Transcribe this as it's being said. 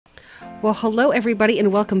Well, hello everybody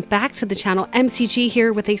and welcome back to the channel. MCG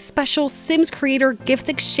here with a special Sims creator gift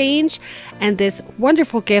exchange, and this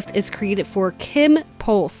wonderful gift is created for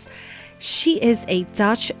Kympulse. She is a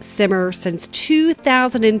Dutch simmer since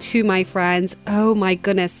 2002, my friends. Oh my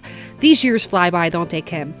goodness. These years fly by, don't they,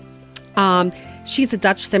 Kim? She's a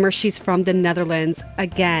Dutch simmer. She's from the Netherlands.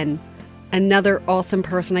 Again, another awesome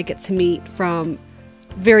person I get to meet from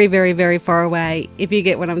very, very, very far away, if you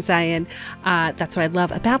get what I'm saying. That's what I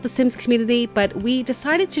love about the Sims community. But we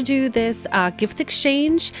decided to do this gift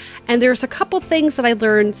exchange, and there's a couple things that I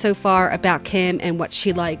learned so far about Kim and what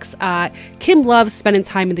she likes. Kim loves spending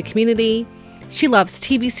time in the community. She loves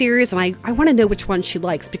TV series, and I want to know which one she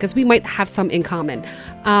likes because we might have some in common.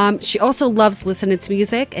 She also loves listening to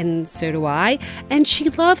music, and so do I. And she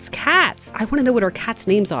loves cats. I want to know what her cats'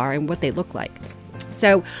 names are and what they look like.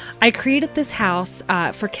 So I created this house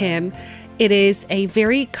for Kim. It is a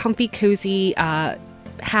very comfy, cozy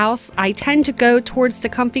house. I tend to go towards the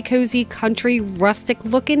comfy, cozy, country, rustic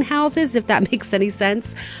looking houses, if that makes any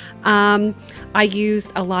sense. I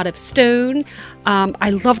used a lot of stone. I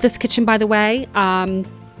love this kitchen, by the way.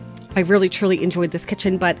 I really, truly enjoyed this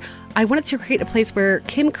kitchen, but I wanted to create a place where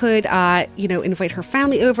Kim could, invite her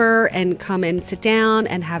family over and come and sit down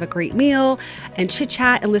and have a great meal and chit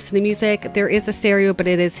chat and listen to music. There is a stereo, but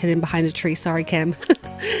it is hidden behind a tree. Sorry, Kim.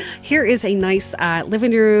 Here is a nice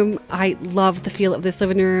living room. I love the feel of this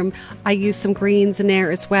living room. I used some greens in there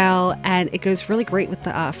as well, and it goes really great with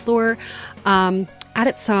the floor.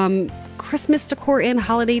 Added some Christmas decor in,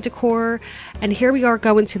 holiday decor, and here we are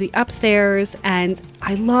going to the upstairs, and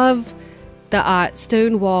I love the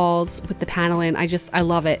stone walls with the paneling. I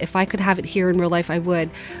love it. If I could have it here in real life, I would,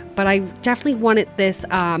 but I definitely wanted this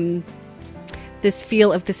this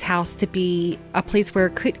feel of this house to be a place where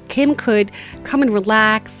Kim could come and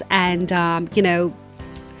relax and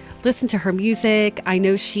listen to her music. I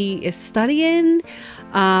know she is studying.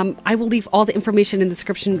 I will leave all the information in the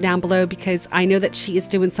description down below because I know that she is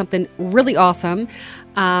doing something really awesome.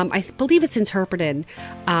 I believe it's interpreting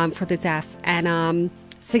for the deaf. And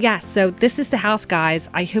so this is the house, guys.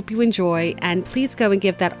 I hope you enjoy, and please go and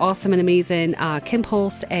give that awesome and amazing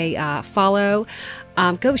Kympulse a follow.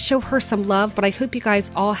 Go show her some love, but I hope you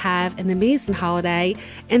guys all have an amazing holiday,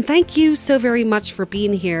 and thank you so very much for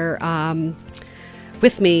being here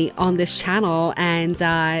with me on this channel and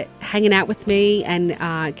hanging out with me and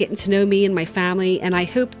getting to know me and my family. And I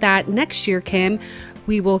hope that next year, Kim,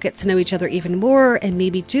 we will get to know each other even more and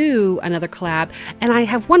maybe do another collab. And I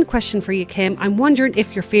have one question for you, Kim. I'm wondering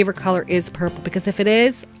if your favorite color is purple, because if it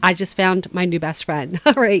is, I just found my new best friend.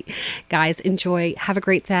 All right, guys, enjoy. Have a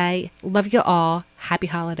great day. Love you all. Happy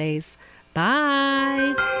holidays.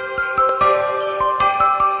 Bye.